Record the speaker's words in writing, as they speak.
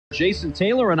Jason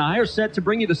Taylor and I are set to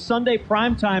bring you the Sunday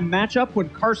primetime matchup when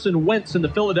Carson Wentz and the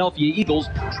Philadelphia Eagles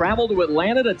travel to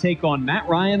Atlanta to take on Matt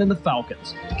Ryan and the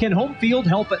Falcons. Can home field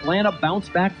help Atlanta bounce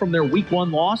back from their Week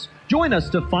 1 loss? Join us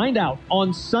to find out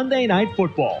on Sunday Night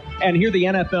Football and hear the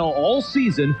NFL all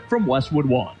season from Westwood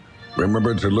One.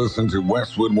 Remember to listen to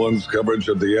Westwood One's coverage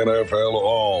of the NFL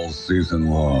all season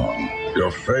long.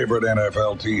 Your favorite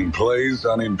NFL team plays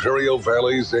on Imperial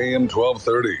Valley's AM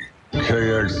 1230.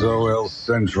 KXO El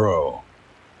Centro.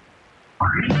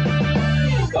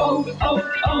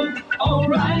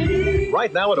 O'Reilly.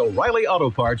 Right now at O'Reilly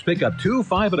Auto Parts, pick up 2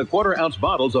 5.25-ounce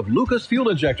bottles of Lucas Fuel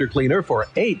Injector Cleaner for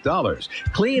 $8.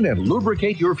 Clean and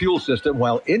lubricate your fuel system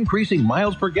while increasing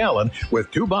miles per gallon with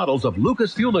 2 bottles of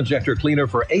Lucas Fuel Injector Cleaner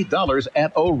for $8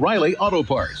 at O'Reilly Auto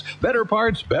Parts. Better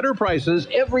parts, better prices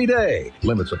every day.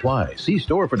 Limit supply. See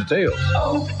store for details.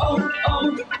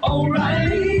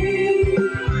 O'Reilly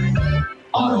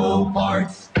Auto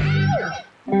Parts.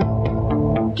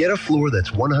 Get a floor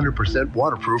that's 100%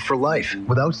 waterproof for life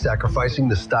without sacrificing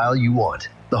the style you want.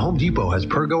 The Home Depot has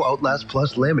Pergo Outlast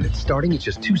Plus laminate starting at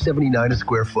just $279 a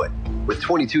square foot. With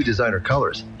 22 designer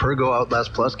colors, Pergo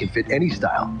Outlast Plus can fit any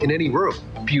style, in any room,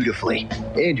 beautifully.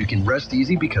 And you can rest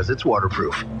easy because it's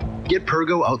waterproof. Get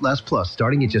Pergo Outlast Plus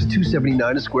starting at just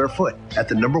 $279 a square foot at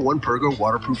the #1 Pergo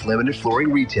waterproof laminate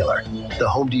flooring retailer, The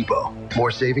Home Depot.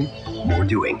 More saving, more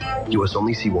doing. U.S.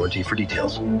 only. See warranty for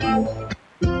details.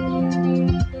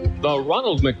 The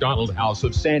Ronald McDonald House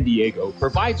of San Diego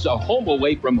provides a home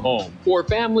away from home for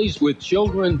families with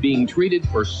children being treated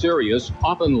for serious,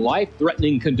 often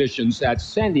life-threatening conditions at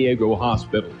San Diego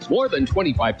hospitals. More than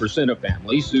 25% of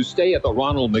families who stay at the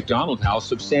Ronald McDonald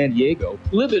House of San Diego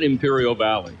live in Imperial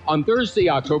Valley. On Thursday,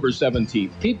 October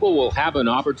 17th, people will have an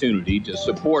opportunity to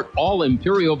support all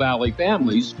Imperial Valley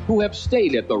families who have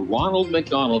stayed at the Ronald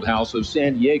McDonald House of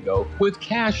San Diego with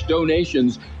cash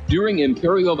donations during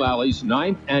Imperial Valley's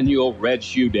 9th annual Red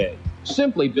Shoe Day.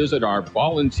 Simply visit our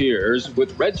volunteers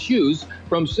with red shoes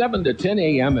from 7 to 10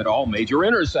 a.m. at all major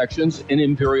intersections in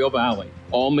Imperial Valley.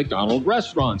 All McDonald's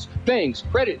restaurants, banks,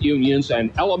 credit unions,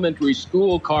 and elementary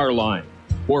school car line.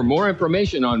 For more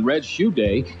information on Red Shoe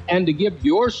Day and to give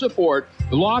your support,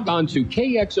 log on to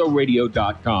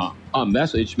KXORadio.com. A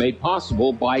message made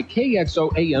possible by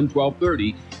KXO AM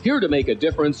 1230, here to make a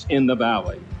difference in the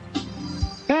Valley.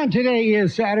 And today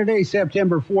is Saturday,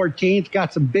 September 14th.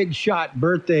 Got some big shot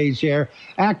birthdays here.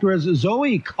 Actress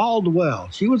Zoe Caldwell.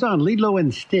 She was on Lilo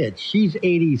and Stitch. She's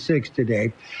 86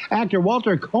 today. Actor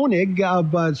Walter Koenig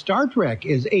of Star Trek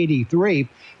is 83.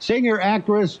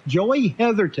 Singer-actress Joey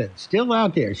Heatherton, still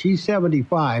out there. She's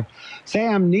 75.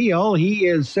 Sam Neill, he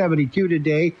is 72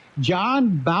 today.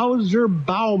 John Bowser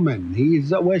Bauman,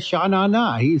 he's with Sha Na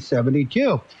Na. He's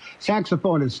 72.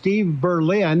 Saxophonist Steve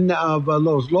Berlin of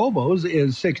Los Lobos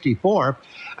is 64.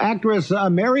 Actress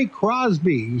Mary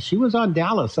Crosby, she was on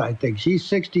Dallas, I think. She's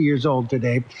 60 years old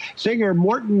today. Singer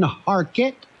Morton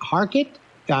Harkett,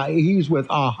 he's with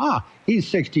Aha. He's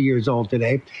 60 years old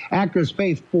today. Actress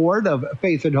Faith Ford of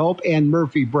Faith and Hope and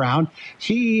Murphy Brown,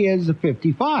 she is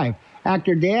 55.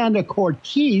 Actor Dan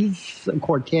Cortez,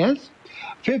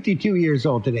 52 years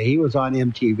old today. He was on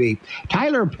MTV.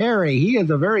 Tyler Perry, he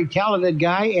is a very talented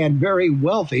guy and very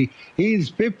wealthy. He's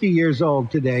 50 years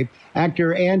old today.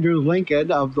 Actor Andrew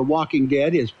Lincoln of The Walking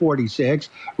Dead is 46.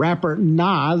 Rapper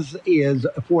Nas is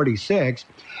 46.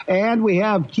 And we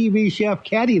have TV chef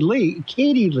Katie Lee.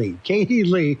 She's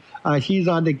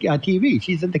on the TV.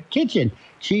 She's in the kitchen.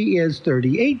 She is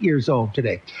 38 years old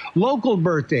today. Local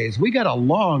birthdays. We got a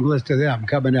long list of them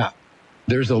coming up.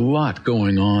 There's a lot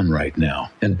going on right now,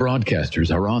 and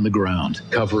broadcasters are on the ground,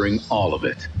 covering all of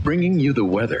it, bringing you the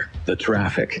weather, the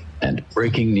traffic, and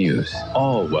breaking news,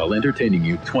 all while entertaining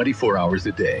you 24 hours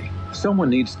a day. Someone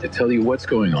needs to tell you what's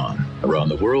going on around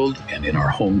the world and in our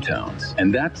hometowns.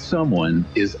 And that someone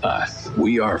is us.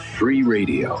 We are free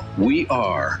radio. We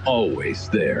are always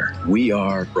there. We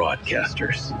are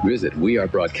broadcasters. Visit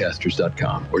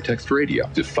wearebroadcasters.com or text radio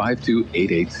to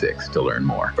 52886 to learn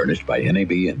more. Furnished by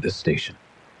NAB and this station.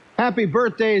 Happy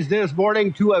birthdays this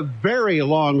morning to a very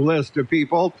long list of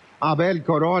people. Abel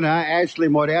Corona, Ashley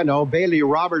Moreno, Bailey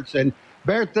Robertson,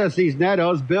 Bertha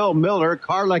Cisneros, Bill Miller,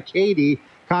 Carla Cady,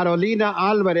 Carolina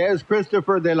Alvarez,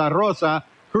 Christopher De La Rosa,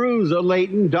 Cruz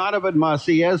Layton, Donovan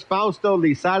Macias, Fausto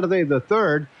Lizarde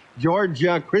III, George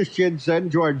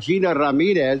Christensen, Georgina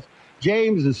Ramirez,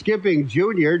 James Skipping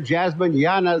Jr., Jasmine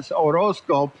Llanas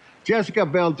Orozco, Jessica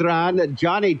Beltran,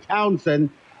 Johnny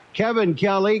Townsend, Kevin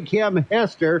Kelly, Kim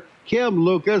Hester, Kim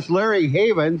Lucas, Larry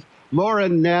Havens,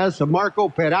 Lauren Ness, Marco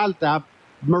Peralta,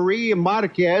 Marie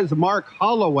Marquez, Mark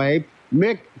Holloway,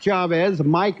 Mick Chavez,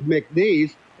 Mike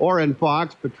McNeese, Orrin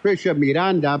Fox, Patricia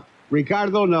Miranda,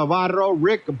 Ricardo Navarro,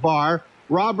 Rick Barr,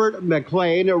 Robert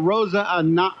McLean, Rosa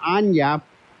Anya.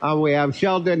 We have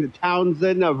Sheldon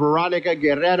Townsend, Veronica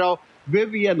Guerrero,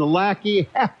 Vivian Lackey.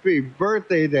 Happy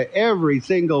birthday to every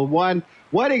single one.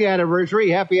 Wedding anniversary.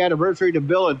 Happy anniversary to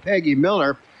Bill and Peggy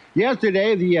Miller.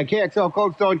 Yesterday, the KXL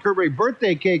Cold Stone Creamery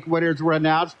birthday cake winners were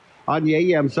announced. On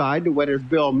the AM side, the winner's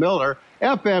Bill Miller.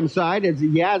 FM side is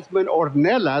Yasmin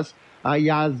Ornelas.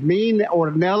 Yasmin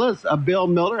Ornelas, Bill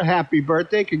Miller, happy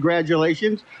birthday.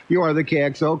 Congratulations. You are the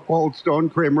KXO Cold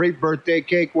Stone Creamery birthday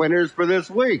cake winners for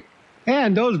this week.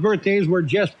 And those birthdays were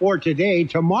just for today.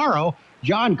 Tomorrow,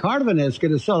 John Carvin is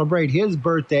going to celebrate his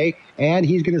birthday, and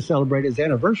he's going to celebrate his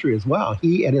anniversary as well.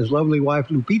 He and his lovely wife,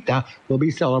 Lupita, will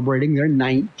be celebrating their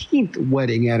 19th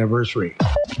wedding anniversary.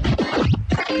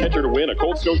 Enter to win a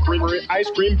Cold Stone Creamery ice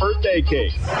cream birthday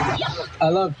cake. I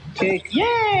love cake.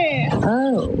 Yeah!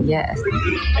 Oh, yes.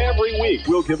 Every week,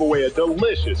 we'll give away a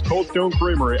delicious Cold Stone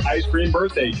Creamery ice cream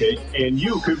birthday cake, and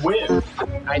you could win.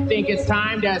 I think it's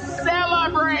time to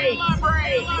celebrate!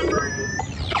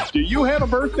 Do you have a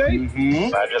birthday?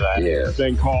 Mm-hmm. Roger that. Yeah.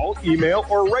 Then call, email,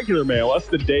 or regular mail us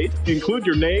the date. Include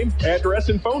your name, address,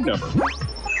 and phone number.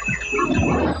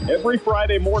 Every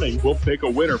Friday morning, we'll pick a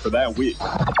winner for that week.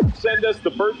 Send us the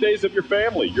birthdays of your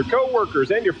family, your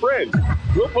coworkers, and your friends.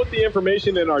 We'll put the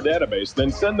information in our database,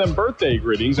 then send them birthday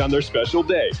greetings on their special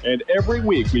day. And every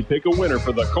week, we pick a winner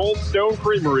for the Cold Stone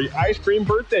Creamery ice cream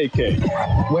birthday cake.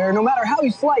 Where no matter how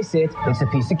you slice it, it's a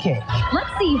piece of cake.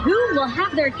 Let's see who will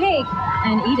have their cake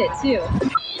and eat it, too.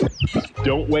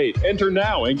 Don't wait. Enter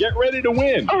now and get ready to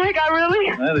win. Oh, my God,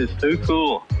 really? That is too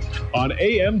cool. On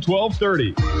AM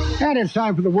 1230. And it's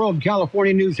time for the World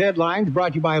California News Headlines, brought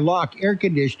to you by Locke Air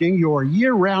Conditioning, your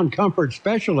year-round comfort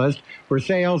specialist for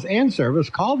sales and service.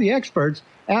 Call the experts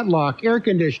at Locke Air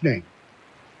Conditioning.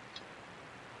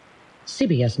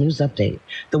 CBS News Update.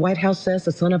 The White House says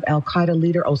the son of al-Qaeda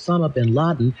leader Osama bin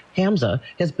Laden, Hamza,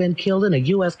 has been killed in a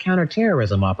U.S.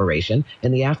 counterterrorism operation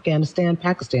in the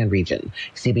Afghanistan-Pakistan region.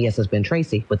 CBS's Ben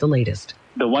Tracy with the latest.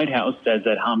 The White House says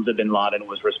that Hamza bin Laden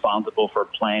was responsible for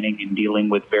planning and dealing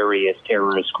with various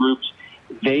terrorist groups.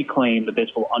 They claim that this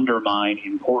will undermine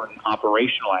important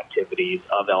operational activities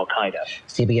of al-Qaeda.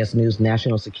 CBS News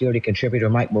national security contributor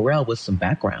Mike Morrell with some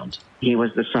background. He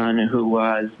was the son who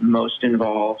was most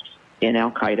involved in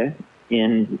al-Qaeda,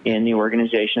 in the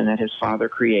organization that his father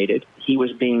created. He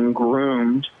was being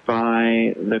groomed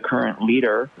by the current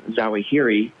leader,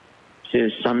 Zawahiri, to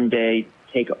someday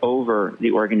take over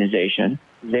the organization.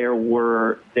 There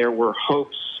were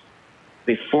hopes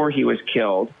before he was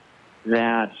killed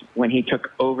that when he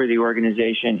took over the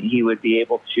organization, he would be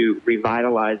able to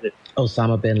revitalize it.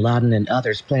 Osama bin Laden and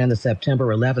others planned the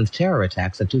September 11th terror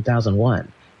attacks in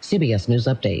 2001. CBS News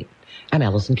Update. I'm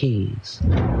Allison Keys.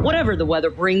 Whatever the weather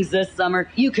brings this summer,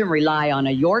 you can rely on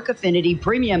a York Affinity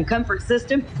premium comfort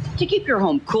system to keep your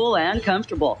home cool and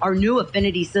comfortable. Our new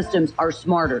Affinity systems are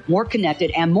smarter, more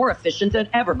connected, and more efficient than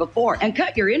ever before, and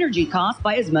cut your energy costs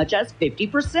by as much as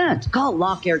 50%. Call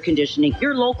Locke Air Conditioning,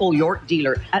 your local York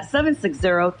dealer, at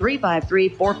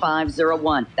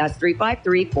 760-353-4501. That's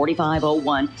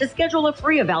 353-4501 to schedule a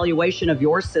free evaluation of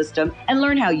your system and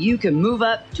learn how you can move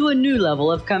up to a new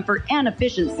level of comfort and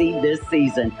efficiency this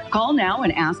season. Call now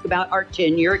and ask about our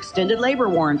 10-year extended labor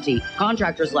warranty.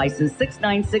 Contractor's license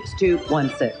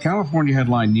 696216. California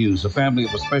headline news. A family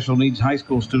of a special needs high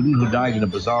school student who died in a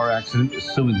bizarre accident is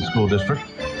suing the school district.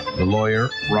 The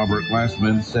lawyer, Robert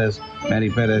Glassman, says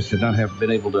Manny Perez should not have been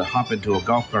able to hop into a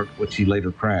golf cart, which he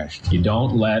later crashed. You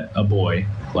don't let a boy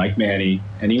like Manny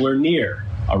anywhere near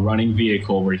a running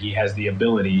vehicle where he has the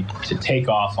ability to take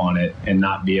off on it and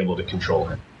not be able to control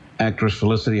it. Actress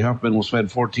Felicity Huffman will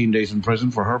spend 14 days in prison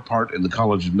for her part in the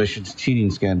college admissions cheating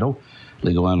scandal.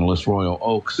 Legal analyst Royal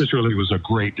Oakes. This really was a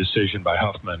great decision by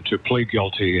Huffman to plead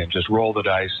guilty and just roll the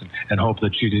dice and hope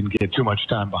that she didn't get too much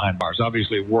time behind bars.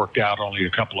 Obviously, it worked out only a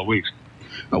couple of weeks.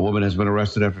 A woman has been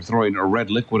arrested after throwing a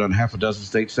red liquid on half a dozen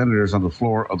state senators on the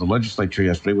floor of the legislature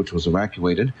yesterday, which was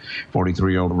evacuated.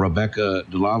 43-year-old Rebecca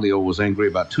Delalio was angry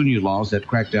about two new laws that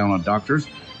crack down on doctors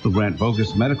who grant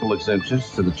bogus medical exemptions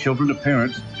to the children of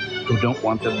parents who don't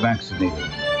want them vaccinated.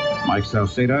 Mike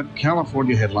Sauceda,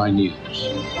 California Headline News.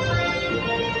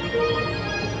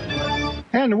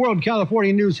 And the World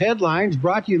California News Headlines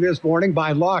brought to you this morning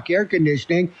by Locke Air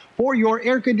Conditioning. For your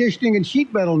air conditioning and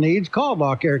sheet metal needs, call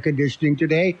Locke Air Conditioning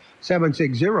today,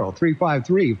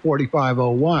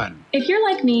 760-353-4501. If you're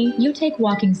like me, you take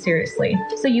walking seriously,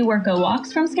 so you wear Go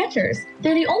Walks from Skechers.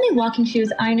 They're the only walking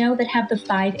shoes I know that have the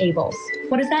 5 ABLES.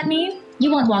 What does that mean?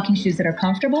 You want walking shoes that are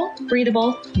comfortable,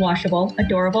 breathable, washable,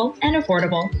 adorable, and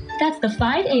affordable. That's the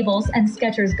 5 Ables, and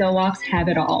Skechers Go Walks have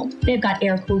it all. They've got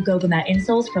air-cooled Go-Go Mat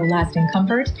insoles for lasting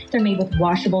comfort. They're made with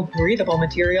washable, breathable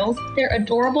materials. They're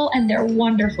adorable, and they're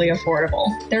wonderfully affordable.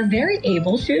 They're very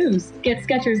able shoes. Get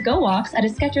Skechers Go Walks at a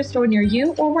Skechers store near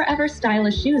you or wherever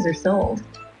stylish shoes are sold.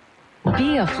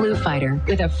 Be a flu fighter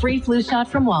with a free flu shot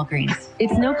from Walgreens.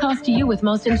 It's no cost to you with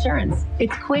most insurance.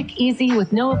 It's quick, easy,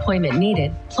 with no appointment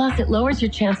needed. Plus, it lowers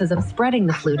your chances of spreading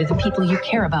the flu to the people you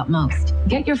care about most.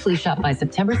 Get your flu shot by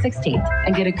September 16th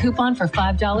and get a coupon for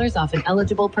 $5 off an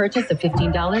eligible purchase of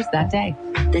 $15 that day.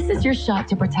 This is your shot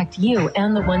to protect you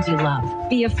and the ones you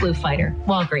love. Be a flu fighter.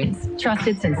 Walgreens.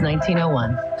 Trusted since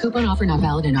 1901. Coupon offer not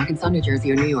valid in Arkansas, New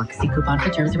Jersey, or New York. See coupon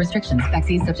for terms and restrictions.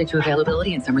 Vaccines subject to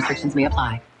availability and some restrictions may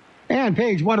apply. And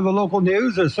page 1 of the local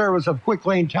news, a service of Quick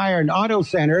Lane Tire and Auto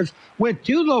Centers with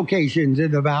 2 locations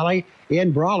in the valley,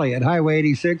 in Brawley at Highway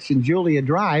 86 and Julia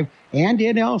Drive, and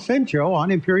in El Centro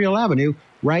on Imperial Avenue,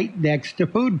 right next to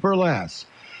Food for Less.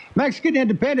 Mexican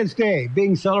Independence Day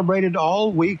being celebrated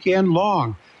all weekend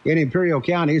long. In Imperial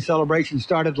County, celebration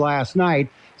started last night.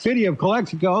 City of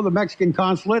Calexico, the Mexican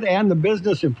Consulate, and the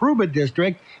Business Improvement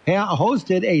District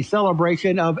hosted a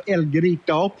celebration of El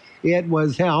Grito. It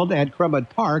was held at Crummet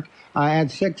Park at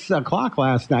 6 o'clock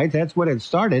last night. That's when it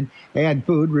started. They had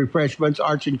food, refreshments,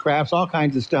 arts and crafts, all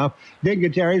kinds of stuff.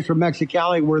 Dignitaries from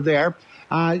Mexicali were there.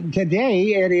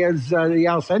 Today, it is the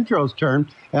El Centro's turn.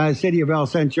 City of El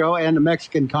Centro and the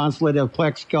Mexican Consulate of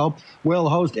Calexico will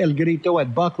host El Grito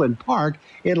at Buckland Park.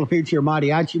 It'll feature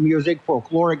mariachi music,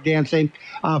 folkloric dancing,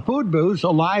 food booths,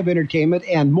 live entertainment,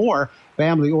 and more.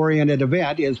 Family-oriented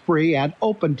event is free and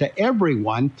open to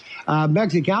everyone.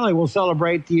 Mexicali will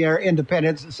celebrate their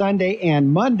independence Sunday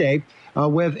and Monday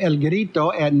with El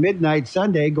Grito at midnight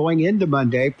Sunday going into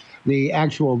Monday, the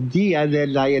actual Dia de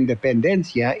la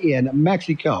Independencia in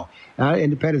Mexico.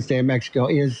 Independence Day in Mexico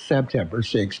is September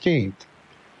 16th.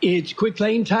 It's Quick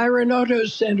Lane Tire and Auto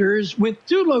Centers with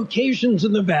 2 locations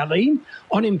in the valley,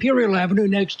 on Imperial Avenue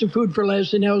next to Food for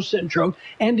Less in El Centro,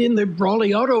 and in the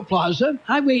Brawley Auto Plaza,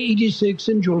 Highway 86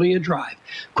 and Julia Drive.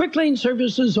 Quick Lane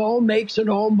services all makes and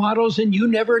all models, and you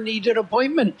never need an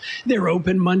appointment. They're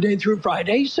open Monday through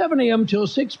Friday, 7 a.m. till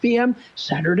 6 p.m.,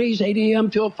 Saturdays 8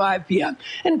 a.m. till 5 p.m.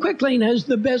 And Quick Lane has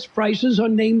the best prices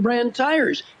on name brand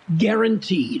tires,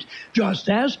 guaranteed. Just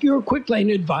ask your Quick Lane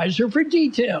advisor for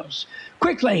details.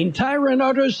 Quick Lane Tire and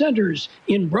Auto Centers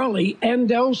in Brawley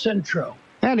and El Centro.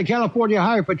 And the California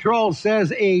Highway Patrol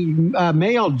says a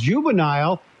male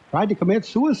juvenile tried to commit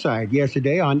suicide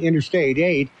yesterday on Interstate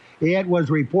 8. It was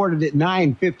reported at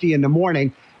 9:50 in the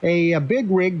morning. A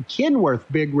big rig, Kenworth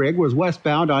big rig, was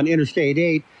westbound on Interstate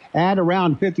 8 at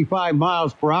around 55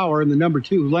 miles per hour in the number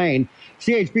 2 lane.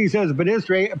 CHP says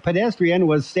a pedestrian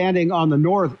was standing on the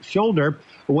north shoulder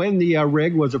when the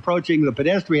rig was approaching the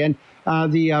pedestrian.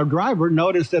 The driver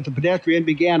noticed that the pedestrian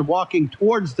began walking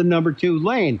towards the number 2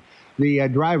 lane. The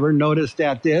driver noticed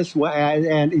at this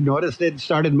and he noticed it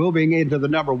started moving into the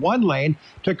number 1 lane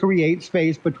to create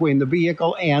space between the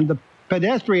vehicle and the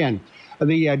pedestrian.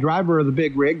 The driver of the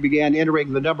big rig began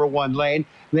entering the number 1 lane.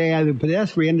 The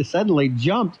pedestrian suddenly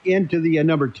jumped into the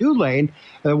number 2 lane.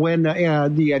 When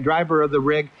the driver of the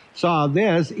rig saw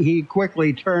this, he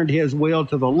quickly turned his wheel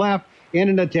to the left in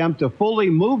an attempt to fully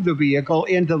move the vehicle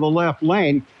into the left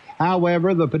lane.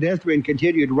 However, the pedestrian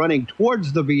continued running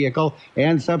towards the vehicle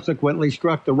and subsequently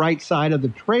struck the right side of the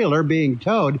trailer being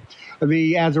towed.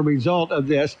 As a result of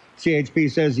this,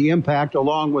 CHP says the impact,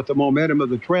 along with the momentum of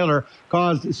the trailer,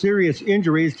 caused serious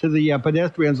injuries to the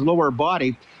pedestrian's lower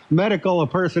body. Medical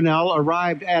personnel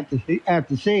arrived at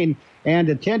the scene and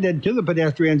attended to the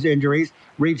pedestrian's injuries.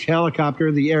 Reach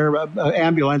helicopter, the air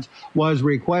ambulance was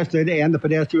requested, and the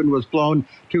pedestrian was flown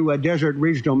to a Desert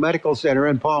Regional Medical Center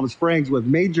in Palm Springs with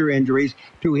major injuries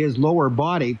to his lower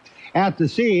body. At the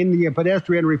scene, the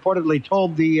pedestrian reportedly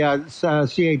told the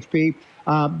CHP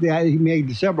that he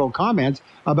made several comments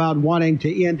about wanting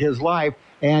to end his life,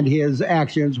 and his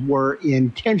actions were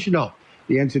intentional.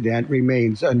 The incident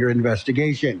remains under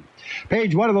investigation.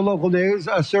 Page 1 of the local news,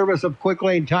 a service of Quick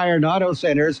Lane Tire and Auto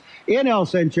Centers in El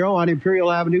Centro on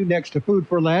Imperial Avenue next to Food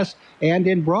for Less, and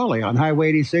in Brawley on Highway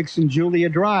 86 and Julia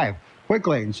Drive. Quick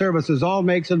Lane services all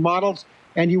makes and models,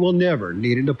 and you will never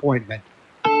need an appointment.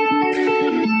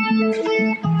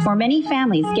 For many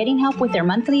families, getting help with their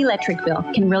monthly electric bill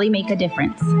can really make a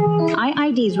difference.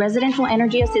 IID's Residential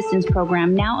Energy Assistance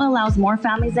Program now allows more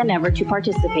families than ever to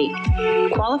participate.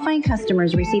 Qualifying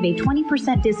customers receive a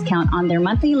 20% discount on their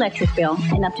monthly electric bill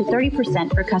and up to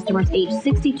 30% for customers aged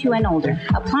 62 and older.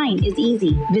 Applying is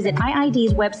easy. Visit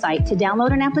IID's website to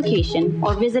download an application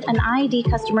or visit an IID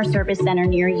customer service center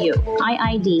near you.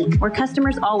 IID, where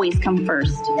customers always come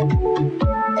first.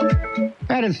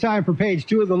 And it's time for page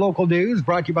 2 of the local news,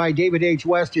 brought to you by David H.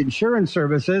 West Insurance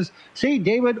Services. See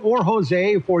David or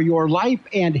Jose for your life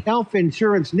and health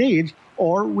insurance needs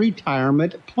or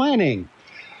retirement planning.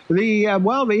 The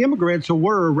immigrants who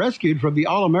were rescued from the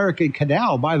All-American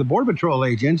Canal by the Border Patrol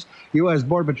agents, U.S.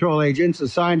 Border Patrol agents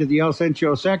assigned to the El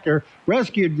Centro sector,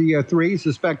 rescued the 3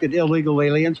 suspected illegal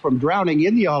aliens from drowning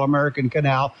in the All-American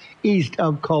Canal east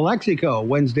of Calexico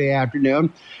Wednesday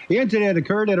afternoon. The incident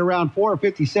occurred at around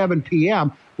 4:57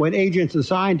 p.m. when agents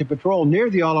assigned to patrol near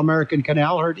the All-American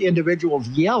Canal heard individuals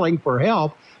yelling for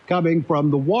help coming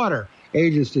from the water.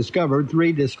 Agents discovered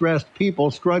 3 distressed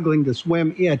people struggling to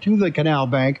swim to the canal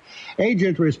bank.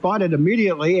 Agents responded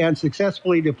immediately and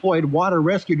successfully deployed water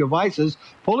rescue devices,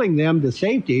 pulling them to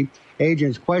safety.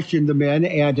 Agents questioned the men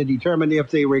and to determine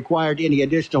if they required any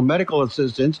additional medical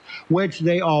assistance, which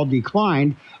they all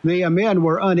declined. The men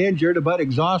were uninjured but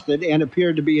exhausted and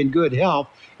appeared to be in good health.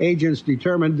 Agents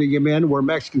determined the men were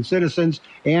Mexican citizens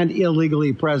and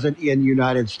illegally present in the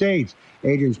United States.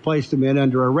 Agents placed the men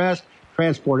under arrest,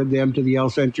 transported them to the El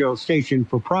Centro station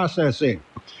for processing.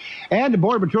 And the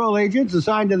Border Patrol agents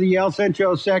assigned to the El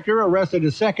Centro sector arrested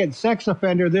a second sex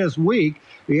offender this week.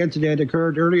 The incident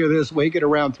occurred earlier this week at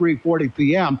around 3:40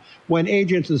 p.m. when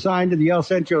agents assigned to the El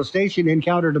Centro station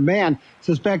encountered a man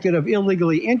suspected of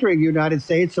illegally entering the United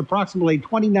States approximately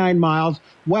 29 miles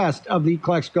west of the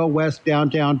Calexico West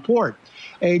downtown port.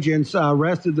 Agents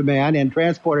arrested the man and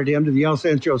transported him to the El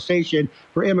Centro station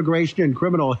for immigration and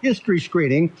criminal history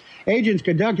screening. Agents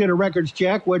conducted a records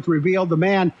check, which revealed the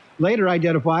man, later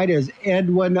identified as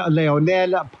Edwin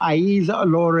Leonel Paiz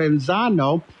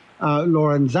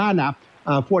Lorenzana,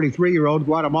 43-year-old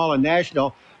Guatemalan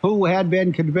national, who had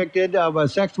been convicted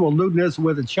of sexual lewdness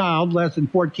with a child less than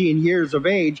 14 years of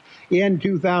age in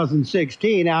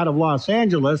 2016 out of Los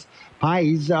Angeles.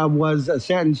 Paiz was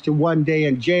sentenced to 1 day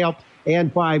in jail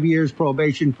and 5 years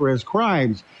probation for his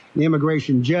crimes. The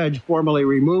immigration judge formally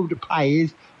removed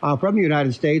Paiz from the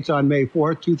United States on May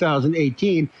 4,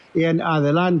 2018 in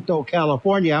Adelanto,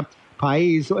 California.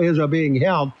 Paiz is being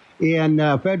held in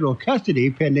federal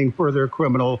custody pending further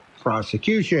criminal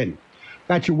prosecution.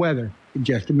 Got your weather in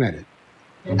just a minute.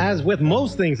 As with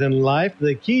most things in life,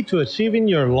 the key to achieving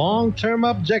your long-term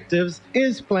objectives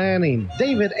is planning.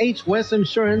 David H. West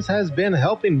Insurance has been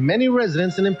helping many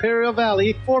residents in Imperial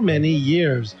Valley for many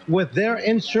years with their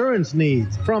insurance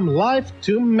needs, from life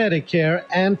to Medicare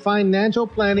and financial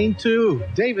planning too.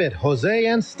 David, Jose,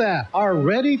 and staff are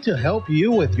ready to help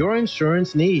you with your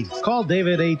insurance needs. Call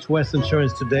David H. West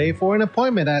Insurance today for an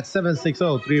appointment at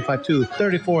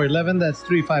 760-352-3411. That's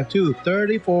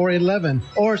 352-3411.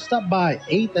 Or stop by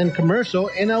 8th and Commercial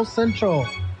in El Centro.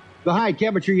 The high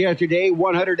temperature yesterday,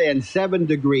 107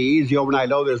 degrees. The overnight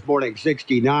low this morning,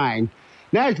 69.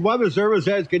 National Weather Service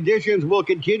says conditions will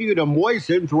continue to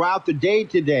moisten throughout the day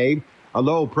today. A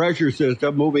low pressure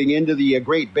system moving into the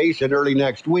Great Basin early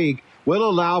next week will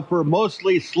allow for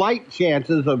mostly slight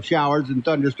chances of showers and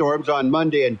thunderstorms on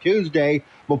Monday and Tuesday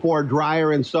before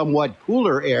drier and somewhat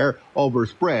cooler air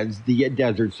overspreads the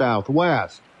desert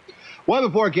Southwest.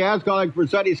 Weather forecast calling for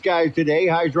sunny skies today.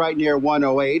 Highs right near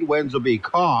 108. Winds will be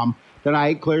calm.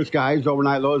 Tonight, clear skies.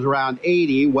 Overnight lows around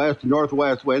 80. West and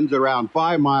northwest winds around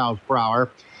 5 miles per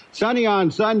hour. Sunny on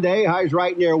Sunday. Highs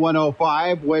right near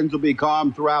 105. Winds will be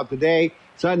calm throughout the day.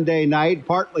 Sunday night,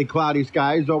 partly cloudy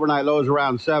skies. Overnight lows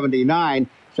around 79.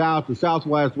 South to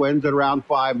southwest winds at around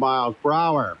 5 miles per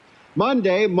hour.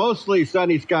 Monday, mostly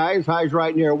sunny skies. Highs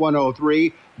right near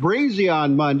 103. Breezy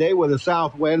on Monday with a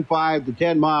south wind 5 to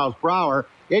 10 miles per hour,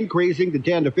 increasing to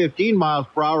 10 to 15 miles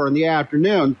per hour in the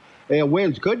afternoon.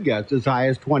 Winds could get as high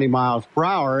as 20 miles per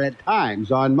hour at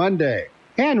times on Monday.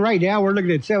 And right now we're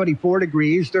looking at 74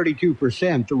 degrees,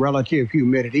 32% the relative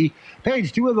humidity.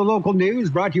 Page 2 of the local news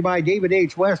brought to you by David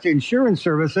H. West Insurance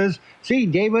Services. See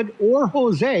David or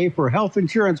Jose for health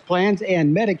insurance plans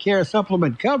and Medicare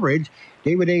supplement coverage.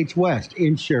 David H. West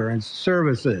Insurance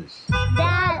Services.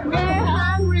 Dad, we're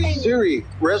hungry. Siri,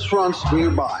 restaurants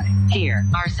nearby. Here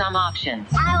are some options.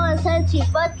 I want some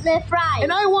chipotle fries.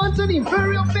 And I want an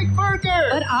Imperial Big Burger.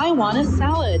 But I want a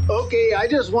salad. Okay, I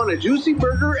just want a juicy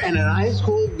burger and an ice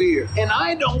cold beer. And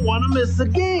I don't want to miss the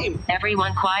game.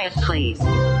 Everyone quiet, please.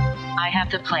 I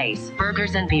have the place.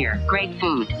 Burgers and beer. Great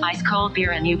food. Ice cold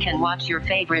beer, and you can watch your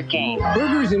favorite game.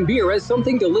 Burgers and Beer has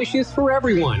something delicious for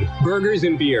everyone. Burgers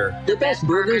and Beer. The best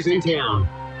burgers in town.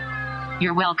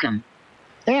 You're welcome.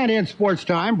 And in sports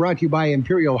time, brought to you by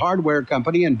Imperial Hardware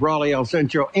Company in Brawley, El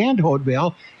Centro, and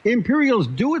Hotville. Imperial's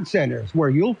Do-It Centers, where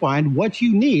you'll find what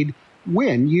you need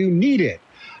when you need it.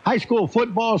 High school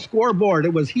football scoreboard.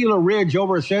 It was Gila Ridge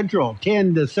over Central,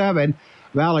 10-7.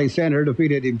 Valley Center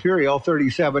defeated Imperial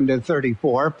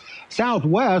 37-34.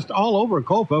 Southwest all over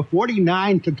Copa,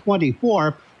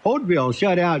 49-24. Hotville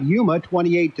shut out Yuma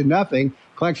 28-0.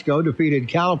 Klexco defeated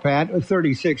Calapat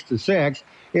 36-6.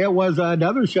 It was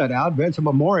another shutout. Vincent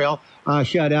Memorial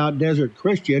shut out Desert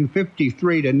Christian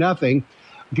 53-0.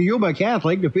 Yuma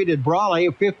Catholic defeated Brawley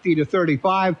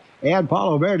 50-35, and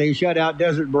Palo Verde shut out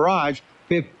Desert Barrage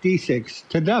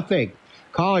 56-0.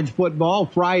 College football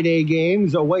Friday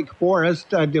games. Wake Forest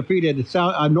defeated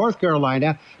North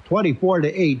Carolina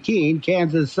 24-18.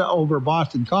 Kansas over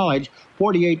Boston College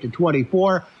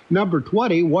 48-24. Number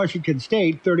 20 Washington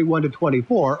State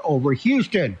 31-24 over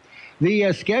Houston.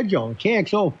 The schedule,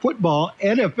 KXO football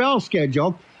NFL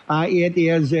schedule. It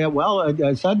is,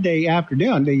 Sunday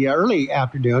afternoon, the early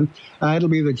afternoon. It'll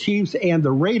be the Chiefs and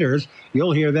the Raiders.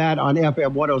 You'll hear that on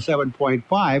FM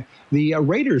 107.5, the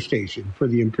Raider station for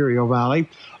the Imperial Valley.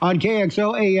 On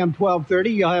KXO AM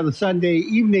 1230, you'll have the Sunday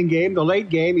evening game, the late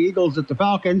game, Eagles at the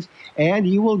Falcons, and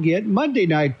you will get Monday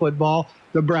night football,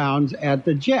 the Browns at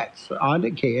the Jets on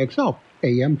KXO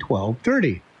AM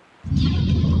 1230.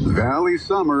 Valley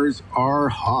summers are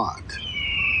hot.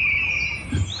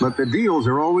 But the deals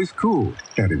are always cool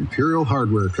at Imperial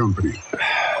Hardware Company.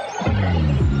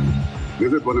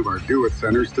 Visit one of our Do-It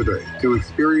Centers today to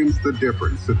experience the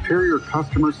difference superior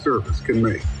customer service can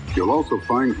make. You'll also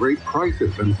find great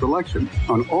prices and selection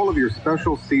on all of your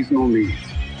special seasonal needs.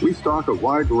 We stock a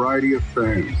wide variety of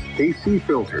fans, AC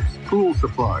filters, pool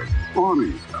supplies,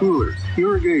 awnings, coolers,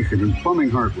 irrigation and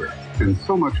plumbing hardware, and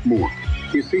so much more.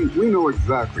 You see, we know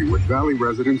exactly what Valley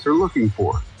residents are looking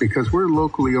for because we're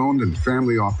locally owned and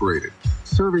family operated,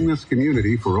 serving this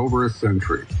community for over a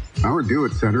century. Our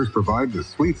Do-It Centers provide the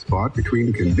sweet spot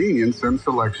between convenience and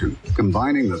selection,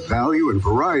 combining the value and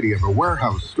variety of a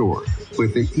warehouse store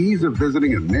with the ease of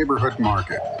visiting a neighborhood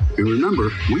market. And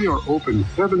remember, we are open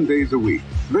 7 days a week.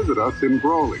 Visit us in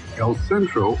Brawley, El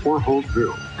Centro, or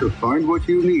Holtville to find what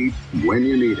you need when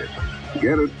you need it.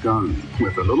 Get it done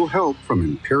with a little help from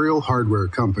Imperial Hardware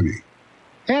Company.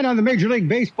 And on the Major League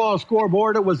Baseball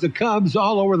scoreboard, it was the Cubs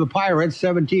all over the Pirates,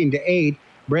 17-8.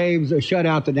 Braves shut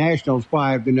out the Nationals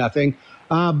 5-0.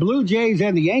 Blue Jays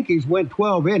and the Yankees went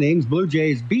 12 innings. Blue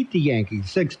Jays beat the Yankees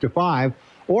 6-5.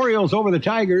 Orioles over the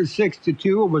Tigers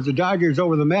 6-2. It was the Dodgers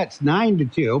over the Mets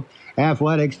 9-2.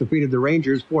 Athletics defeated the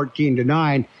Rangers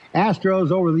 14-9.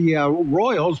 Astros over the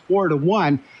Royals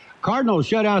 4-1. Cardinals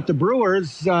shut out the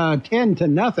Brewers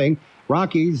 10-0.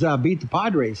 Rockies beat the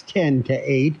Padres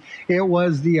 10-8. It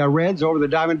was the Reds over the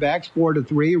Diamondbacks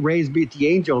 4-3. Rays beat the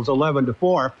Angels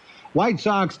 11-4. White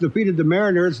Sox defeated the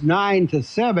Mariners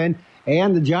 9-7,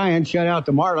 and the Giants shut out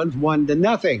the Marlins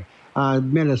 1-0.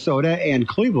 Minnesota and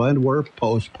Cleveland were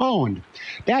postponed.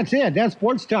 That's it. That's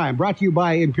Sports Time, brought to you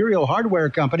by Imperial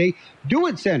Hardware Company.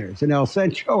 Do-It Centers in El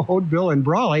Centro, Hotville, and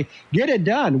Brawley. Get it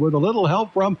done with a little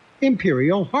help from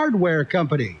Imperial Hardware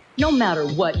Company. No matter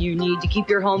what you need to keep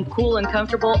your home cool and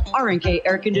comfortable, R&K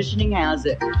Air Conditioning has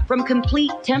it. From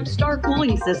complete TempStar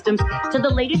cooling systems to the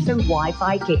latest in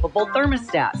Wi-Fi capable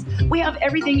thermostats, we have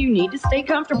everything you need to stay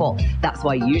comfortable. That's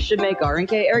why you should make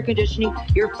R&K Air Conditioning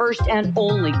your first and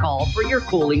only call for your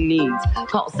cooling needs.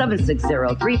 Call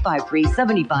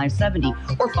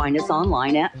 760-353-7570 or find us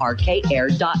online at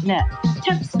rkair.net.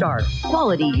 TempStar,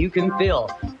 quality you can feel.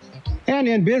 And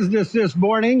in business this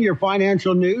morning, your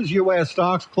financial news, U.S.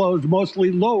 stocks closed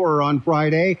mostly lower on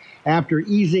Friday after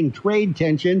easing trade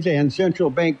tensions and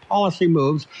central bank policy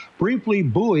moves briefly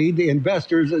buoyed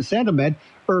investors' sentiment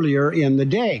earlier in the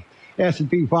day.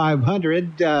 S&P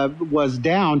 500 was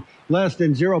down less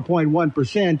than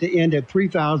 0.1% to end at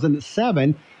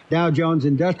 3,007. Dow Jones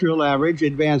Industrial Average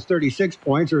advanced 36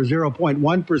 points, or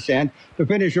 0.1%, to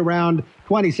finish around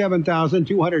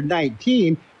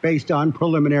 27,219 based on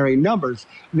preliminary numbers.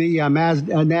 The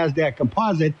NASDAQ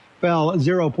Composite fell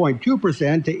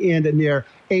 0.2% to end near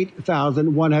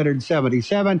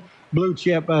 8,177. Blue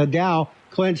chip Dow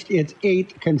clinched its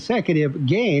 8th consecutive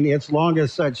gain, its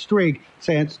longest such streak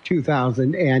since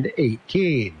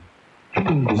 2018.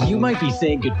 You might be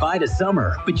saying goodbye to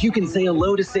summer, but you can say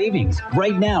hello to savings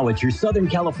right now at your Southern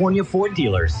California Ford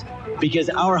dealers, because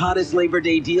our hottest Labor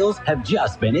Day deals have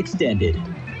just been extended.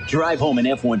 Drive home an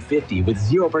F-150 with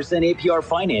 0% APR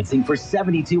financing for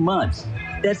 72 months.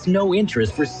 That's no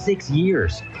interest for 6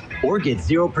 years. Or get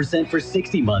 0% for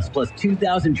 60 months plus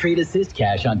 $2,000 trade assist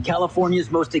cash on California's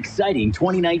most exciting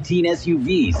 2019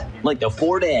 SUVs, like the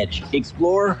Ford Edge,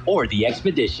 Explorer, or the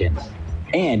Expedition.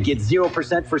 And get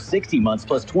 0% for 60 months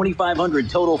plus $2,500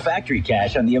 total factory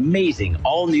cash on the amazing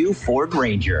all-new Ford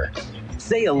Ranger.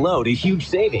 Say hello to huge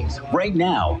savings right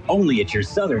now, only at your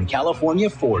Southern California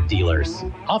Ford dealers.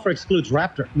 Offer excludes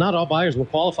Raptor. Not all buyers will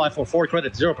qualify for Ford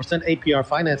Credit 0% APR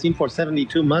financing for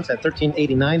 72 months at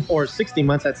 $1,389 or 60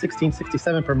 months at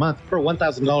 $1,667 per month per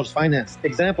 $1,000 financed.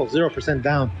 Example, 0%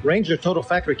 down. Ranger total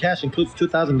factory cash includes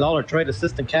 $2,000 trade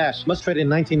assistant cash. Must trade in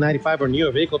 1995 or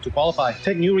newer vehicle to qualify.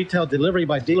 Take new retail delivery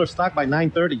by dealer stock by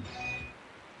 9/30.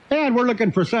 And we're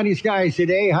looking for sunny skies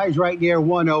today. Highs right near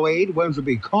 108. Winds will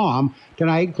be calm.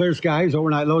 Tonight, clear skies.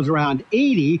 Overnight lows around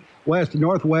 80. West to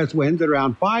northwest winds at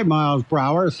around 5 miles per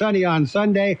hour. Sunny on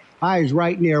Sunday. Highs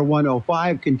right near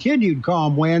 105. Continued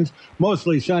calm winds.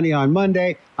 Mostly sunny on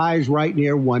Monday. Highs right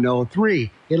near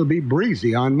 103. It'll be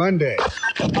breezy on Monday.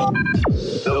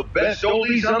 The best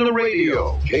oldies on the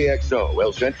radio. KXO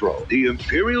El Centro, the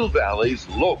Imperial Valley's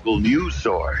local news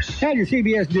source. And your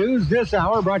CBS News this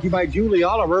hour brought to you by Julie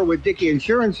Oliver with Dickey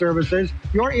Insurance Services,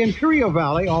 your Imperial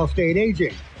Valley Allstate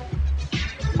agent.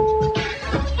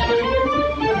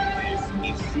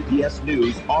 This is CBS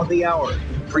News on the Hour,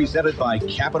 presented by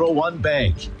Capital One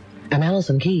Bank. I'm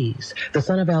Allison Keyes. The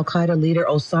son of al-Qaeda leader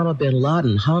Osama bin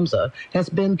Laden, Hamza, has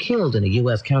been killed in a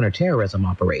U.S. counterterrorism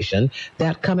operation.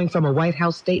 That coming from a White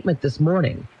House statement this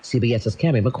morning. CBS's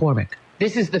Cammie McCormick.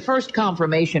 This is the first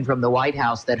confirmation from the White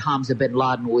House that Hamza bin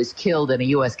Laden was killed in a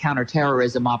U.S.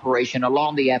 counterterrorism operation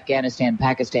along the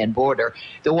Afghanistan-Pakistan border.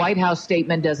 The White House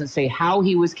statement doesn't say how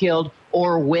he was killed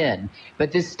or when.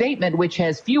 But this statement, which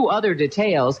has few other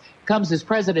details, comes as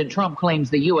President Trump claims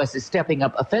the U.S. is stepping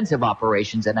up offensive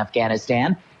operations in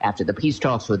Afghanistan after the peace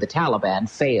talks with the Taliban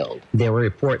failed. There were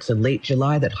reports in late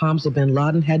July that Hamza bin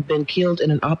Laden had been killed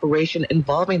in an operation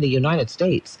involving the United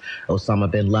States.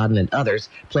 Osama bin Laden and others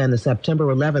planned the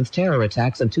September 11th terror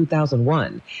attacks in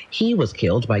 2001. He was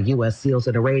killed by U.S. SEALs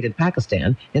in a raid in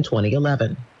Pakistan in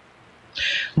 2011.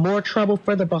 More trouble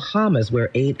for the Bahamas, where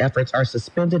aid efforts are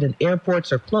suspended and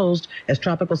airports are closed as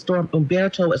Tropical Storm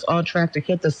Umberto is on track to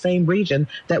hit the same region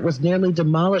that was nearly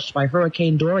demolished by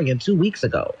Hurricane Dorian 2 weeks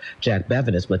ago. Jack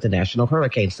Bevan is with the National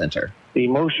Hurricane Center. The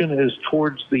motion is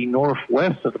towards the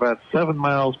northwest at about 7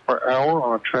 miles per hour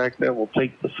on a track that will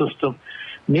take the system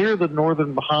near the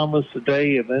northern Bahamas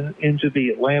today and then into the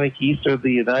Atlantic east of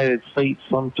the United States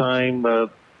sometime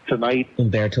tonight.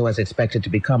 Umberto is expected to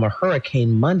become a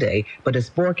hurricane Monday, but is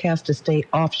forecast to stay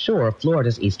offshore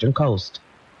Florida's eastern coast.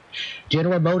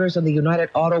 General Motors and the United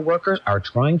Auto Workers are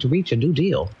trying to reach a new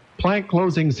deal. Plant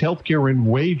closings, healthcare, and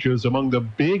wages among the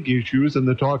big issues in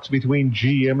the talks between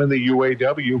GM and the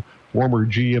UAW. Former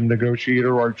GM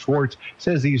negotiator Art Schwartz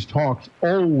says these talks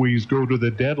always go to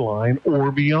the deadline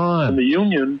or beyond. And the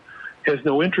union has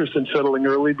no interest in settling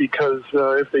early because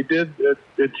if they did,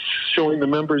 it's showing the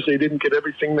members they didn't get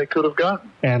everything they could have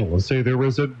gotten. Analysts say there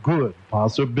is a good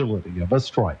possibility of a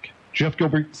strike. Jeff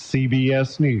Gilbert,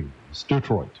 CBS News,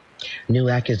 Detroit. New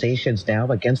accusations now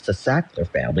against the Sackler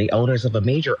family, owners of a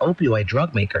major opioid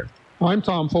drug maker. I'm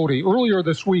Tom Foti. Earlier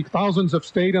this week, thousands of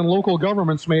state and local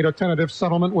governments made a tentative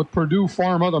settlement with Purdue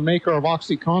Pharma, the maker of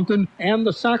OxyContin, and the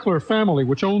Sackler family,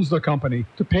 which owns the company,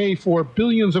 to pay for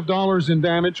billions of dollars in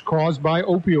damage caused by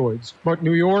opioids. But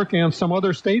New York and some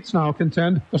other states now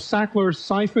contend the Sacklers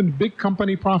siphoned big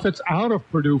company profits out of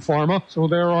Purdue Pharma, so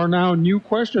there are now new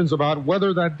questions about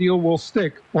whether that deal will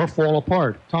stick or fall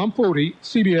apart. Tom Foti,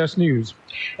 CBS News.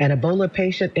 An Ebola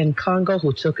patient in Congo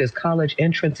who took his college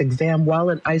entrance exam while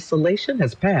in isolation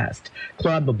has passed.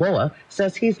 Claude Baboa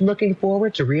says he's looking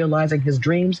forward to realizing his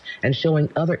dreams and showing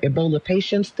other Ebola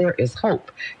patients there is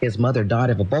hope. His mother died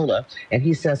of Ebola, and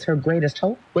he says her greatest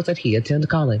hope was that he attend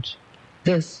college.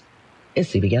 This is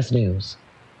CBS News.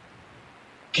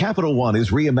 Capital One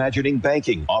is reimagining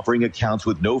banking, offering accounts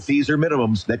with no fees or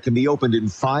minimums that can be opened in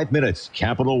 5 minutes.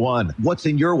 Capital One. What's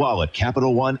in your wallet?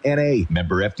 Capital One N.A.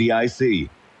 Member FDIC.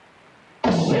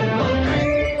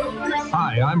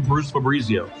 Hi, I'm Bruce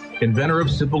Fabrizio, inventor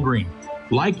of Simple Green.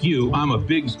 Like you, I'm a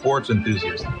big sports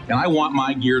enthusiast, and I want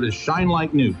my gear to shine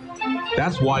like new.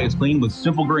 That's why it's cleaned with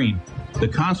Simple Green, the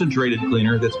concentrated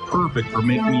cleaner that's perfect for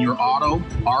making your auto,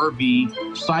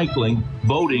 RV, cycling,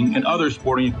 boating, and other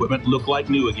sporting equipment look like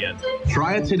new again.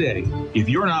 Try it today. If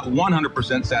you're not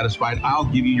 100% satisfied, I'll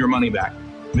give you your money back.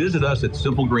 Visit us at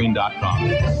simplegreen.com.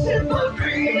 Simple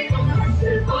Green.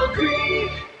 Simple Green.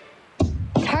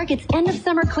 Target's end of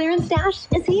summer clearance dash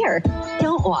is here.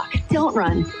 Don't walk, don't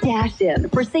run, dash in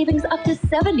for savings up to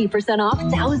 70% off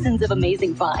thousands of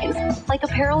amazing finds, like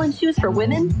apparel and shoes for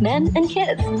women, men, and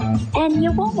kids. And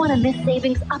you won't want to miss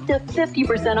savings up to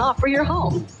 50% off for your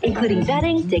home, including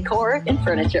bedding, decor, and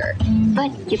furniture. But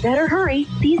you better hurry.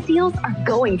 These deals are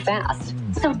going fast.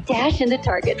 So dash into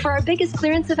Target for our biggest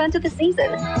clearance event of the season,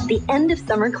 the end of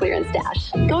summer clearance dash.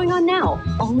 Going on now,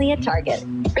 only at Target.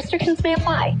 Restrictions may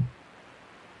apply.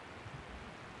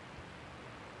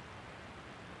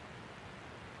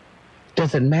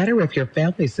 Does it matter if your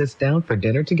family sits down for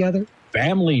dinner together?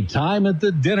 Family time at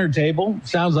the dinner table.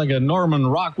 Sounds like a Norman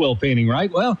Rockwell painting,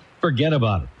 right? Well, forget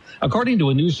about it. According to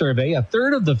a new survey, a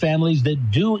third of the families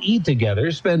that do eat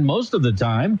together spend most of the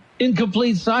time in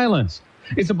complete silence.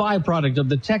 It's a byproduct of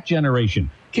the tech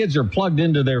generation. Kids are plugged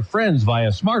into their friends via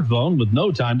smartphone with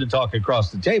no time to talk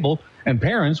across the table, and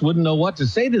parents wouldn't know what to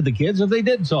say to the kids if they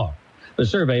did talk. The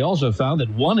survey also found that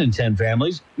 1 in 10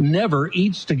 families never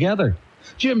eats together.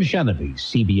 Jim Shenevy,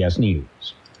 CBS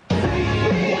News.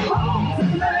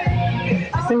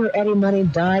 Singer Eddie Money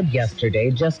died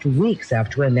yesterday, just weeks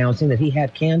after announcing that he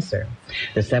had cancer.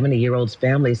 The 70-year-old's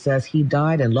family says he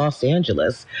died in Los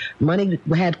Angeles. Money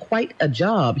had quite a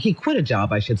job. He quit a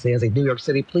job, I should say, as a New York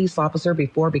City police officer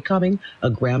before becoming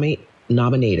a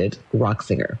Grammy-nominated rock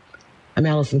singer. I'm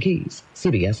Allison Keyes,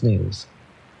 CBS News.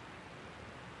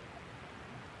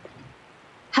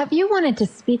 Have you wanted to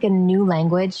speak a new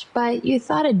language, but you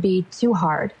thought it'd be too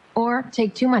hard or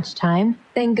take too much time?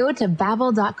 Then go to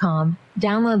Babbel.com,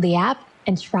 download the app,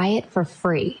 and try it for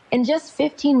free. In just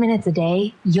 15 minutes a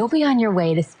day, you'll be on your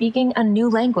way to speaking a new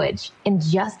language in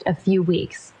just a few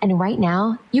weeks. And right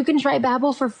now, you can try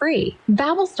Babbel for free.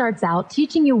 Babbel starts out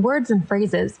teaching you words and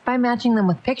phrases by matching them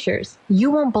with pictures.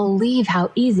 You won't believe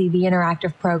how easy the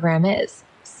interactive program is.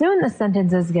 Soon the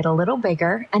sentences get a little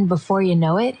bigger, and before you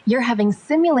know it, you're having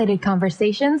simulated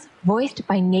conversations voiced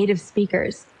by native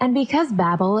speakers. And because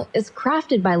Babbel is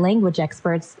crafted by language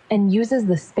experts and uses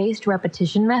the spaced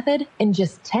repetition method, in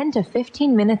just 10 to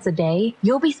 15 minutes a day,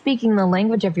 you'll be speaking the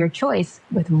language of your choice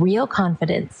with real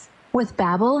confidence. With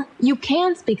Babbel, you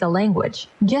can speak a language.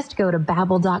 Just go to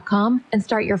Babbel.com and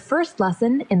start your first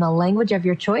lesson in the language of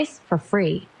your choice for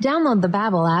free. Download the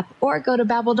Babbel app or go to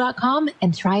Babbel.com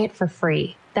and try it for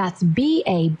free. That's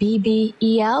Babbel.com.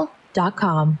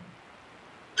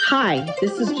 Hi,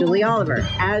 this is Julie Oliver.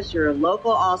 As your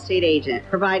local Allstate agent,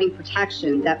 providing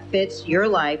protection that fits your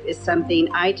life is something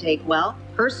I take well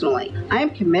personally. I am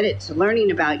committed to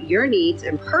learning about your needs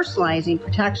and personalizing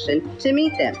protection to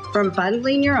meet them. From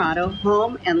bundling your auto,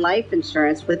 home, and life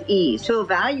insurance with ease to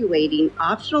evaluating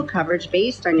optional coverage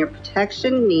based on your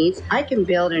protection needs, I can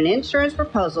build an insurance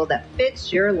proposal that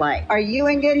fits your life. Are you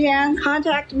in good hands?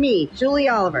 Contact me, Julie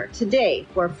Oliver, today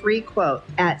for a free quote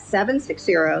at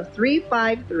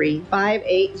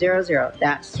 760-353-5800.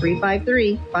 That's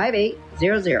 353-5800.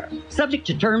 Subject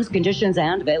to terms, conditions,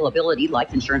 and availability.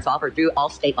 Life insurance offered through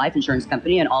Allstate Life Insurance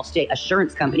Company and Allstate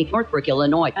Assurance Company, Northbrook,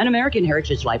 Illinois, and American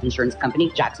Heritage Life Insurance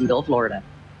Company, Jacksonville, Florida.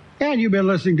 And you've been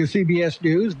listening to CBS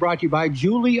News, brought to you by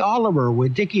Julie Oliver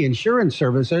with Dickey Insurance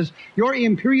Services, your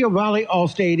Imperial Valley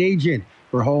Allstate agent.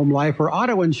 For home, life, or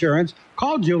auto insurance,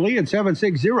 call Julie at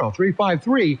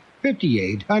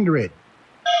 760-353-5800.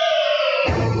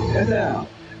 And now,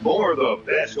 more of the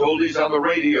best oldies on the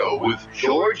radio with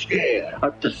George Gale.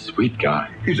 A sweet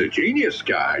guy. He's a genius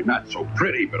guy. Not so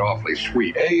pretty, but awfully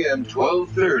sweet. AM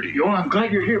 1230. You know, I'm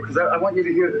glad you're here because I want you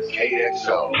to hear this.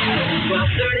 KXO.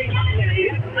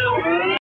 1230.